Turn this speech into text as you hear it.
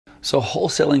So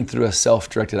wholesaling through a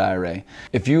self-directed IRA.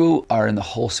 If you are in the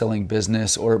wholesaling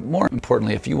business, or more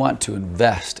importantly, if you want to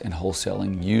invest in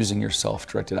wholesaling using your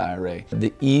self-directed IRA,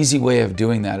 the easy way of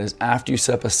doing that is after you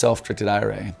set up a self-directed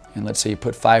IRA, and let's say you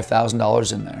put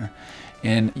 $5,000 in there,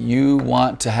 and you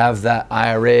want to have that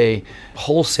IRA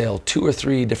wholesale 2 or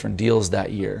 3 different deals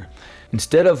that year.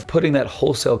 Instead of putting that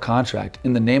wholesale contract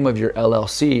in the name of your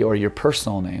LLC or your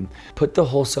personal name, put the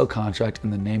wholesale contract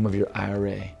in the name of your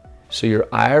IRA. So your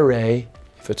IRA,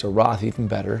 if it's a Roth, even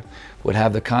better, would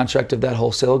have the contract of that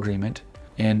wholesale agreement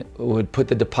and would put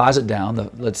the deposit down,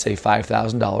 let's say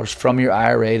 $5,000 from your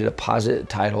IRA to deposit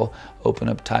title, open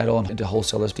up title and to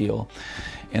wholesale this deal.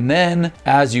 And then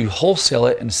as you wholesale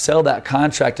it and sell that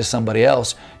contract to somebody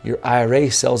else, your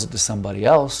IRA sells it to somebody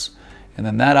else. And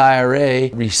then that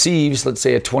IRA receives, let's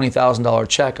say, a $20,000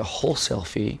 check, a wholesale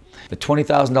fee. The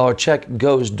 $20,000 check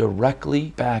goes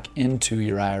directly back into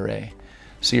your IRA.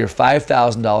 So your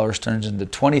 $5,000 turns into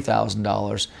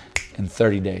 $20,000 in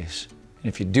 30 days.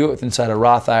 And if you do it inside a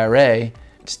Roth IRA,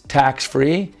 it's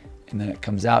tax-free, and then it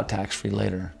comes out tax-free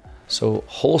later. So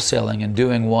wholesaling and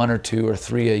doing 1 or 2 or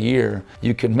 3 a year,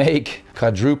 you can make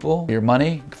quadruple your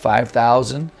money,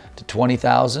 $5,000 to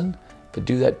 $20,000, but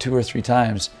do that 2 or 3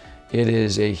 times. It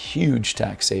is a huge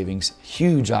tax savings,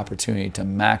 huge opportunity to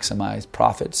maximize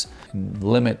profits and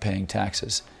limit paying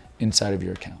taxes inside of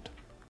your account.